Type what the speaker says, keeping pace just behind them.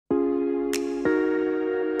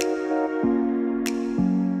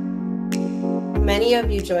Many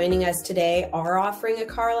of you joining us today are offering a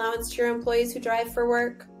car allowance to your employees who drive for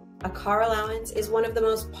work. A car allowance is one of the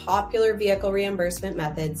most popular vehicle reimbursement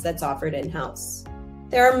methods that's offered in-house.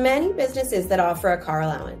 There are many businesses that offer a car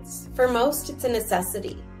allowance. For most, it's a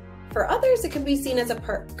necessity. For others, it can be seen as a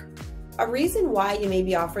perk. A reason why you may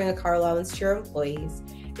be offering a car allowance to your employees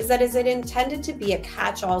is that it is intended to be a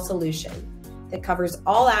catch-all solution that covers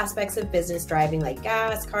all aspects of business driving like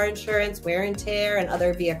gas, car insurance, wear and tear, and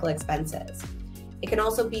other vehicle expenses. It can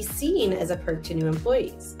also be seen as a perk to new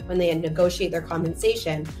employees. When they negotiate their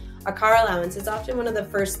compensation, a car allowance is often one of the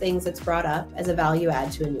first things that's brought up as a value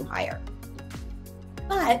add to a new hire.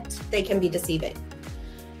 But they can be deceiving.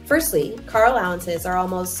 Firstly, car allowances are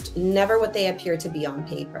almost never what they appear to be on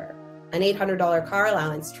paper. An $800 car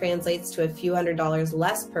allowance translates to a few $100s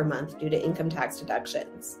less per month due to income tax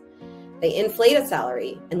deductions. They inflate a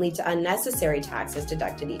salary and lead to unnecessary taxes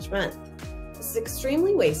deducted each month. This is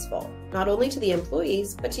extremely wasteful, not only to the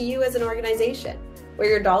employees, but to you as an organization, where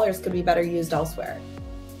your dollars could be better used elsewhere.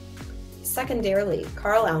 Secondarily,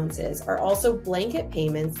 car allowances are also blanket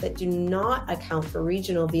payments that do not account for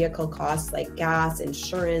regional vehicle costs like gas,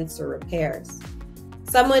 insurance, or repairs.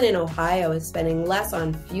 Someone in Ohio is spending less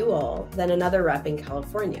on fuel than another rep in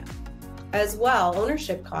California. As well,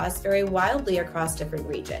 ownership costs vary wildly across different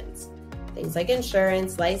regions. Things like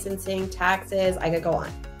insurance, licensing, taxes, I could go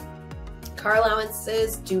on. Car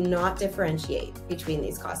allowances do not differentiate between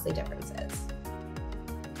these costly differences.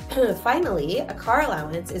 Finally, a car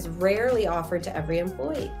allowance is rarely offered to every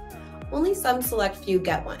employee. Only some select few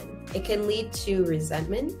get one. It can lead to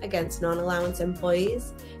resentment against non-allowance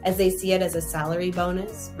employees as they see it as a salary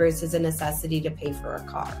bonus versus a necessity to pay for a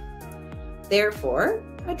car. Therefore,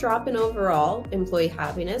 a drop in overall employee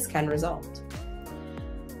happiness can result.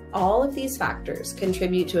 All of these factors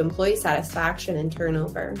contribute to employee satisfaction and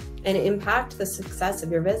turnover and impact the success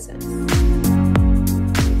of your business.